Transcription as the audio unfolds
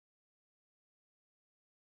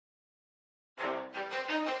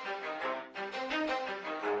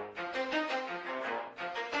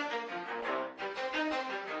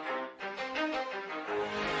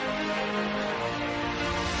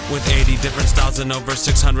With 80 different styles and over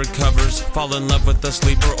 600 covers. Fall in love with the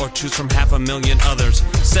sleeper or choose from 500,000 others.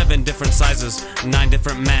 7 different sizes, 9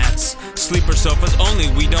 different mats. Sleeper sofas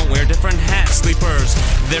only, we don't wear different hats. Sleepers,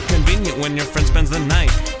 they're convenient when your friend spends the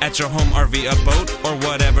night at your home, RV, a boat, or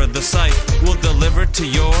whatever the site. We'll deliver to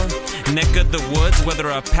your neck of the woods, whether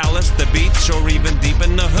a palace, the beach, or even deep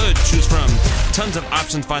in the hood. Choose from tons of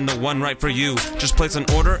options, find the one right for you. Just place an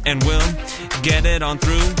order and we'll get it on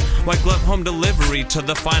through. White glove home delivery to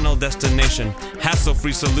the final destination.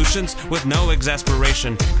 Hassle-free solutions with no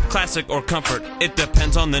exasperation. Classic or comfort, it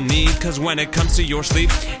depends on the need. Cause when it comes to your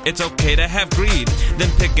sleep, it's okay to have greed.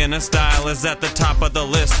 Then picking a style is at the top of the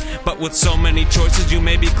list. But with so many choices, you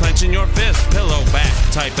may be clenching your fist. Pillow back,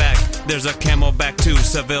 tight back, there's a camel back too.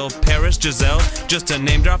 Seville, Paris, Giselle, just to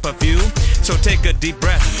name drop a few. So take a deep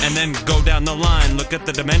breath and then go down the line. Look at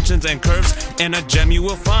the dimensions and curves and a gem you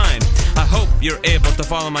will find. I hope you're able to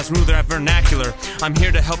follow my smoother vernacular. I'm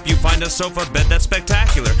here to help you find a sofa bed that's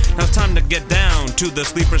spectacular. Now it's time to get down to the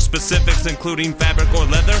sleeper specifics, including fabric or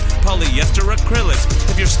leather, polyester, acrylics.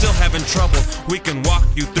 If you're still having trouble, we can walk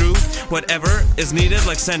you through whatever is needed,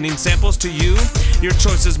 like sending samples to you. Your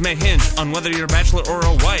choices may hinge on whether you're a bachelor or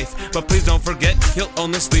a wife, but please don't forget, you'll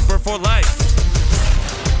own the sleeper for life.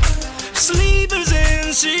 Sleepers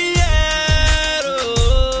in Seattle.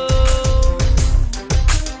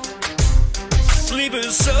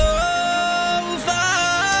 Sleepers so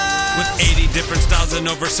fine. With 80 different styles and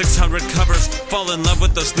over 600 covers. Fall in love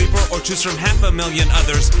with the sleeper or choose from 500,000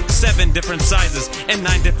 others. 7 different sizes and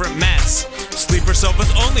 9 different mats. Sleeper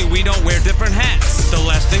sofas only, we don't wear different hats. The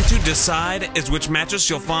last thing to decide is which mattress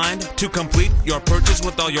you'll find to complete your purchase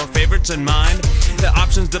with all your favorites in mind. The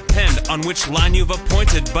options depend on which line you've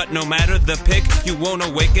appointed, but no matter the pick, you won't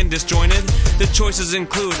awaken disjointed. The choices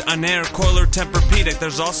include an air coil or Tempur-Pedic.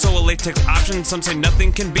 There's also a latex option, some say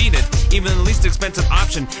nothing can beat it. Even the least expensive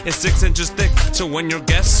option is 6 inches thick, so when your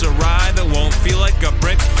guests arrive, it won't feel like a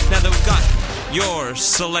brick. Now that we've got your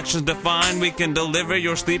selections defined, we can deliver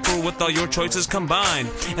your sleeper with all your choices combined.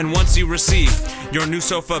 And once you receive your new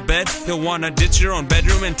sofa bed, you'll want to ditch your own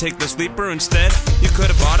bedroom and take the sleeper instead. You could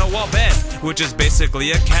have bought a wall bed, which is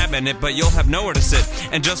basically a cabinet, but you'll have nowhere to sit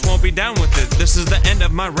and just won't be down with it. This is the end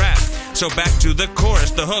of my rap, so back to the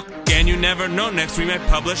chorus, the hook. And you never know, next we may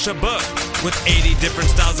publish a book. With 80 different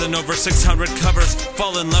styles and over 600 covers.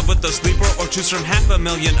 Fall in love with the sleeper or choose from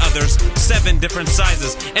 500,000 others. 7 different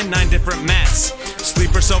sizes and 9 different mats.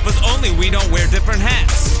 Sleeper sofas only, we don't wear different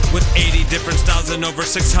hats. With 80 different styles and over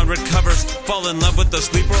 600 covers. Fall in love with the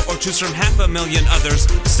sleeper or choose from 500,000 others.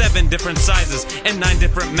 7 different sizes and 9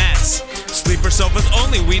 different mats. Sleeper sofas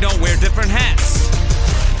only, we don't wear different hats.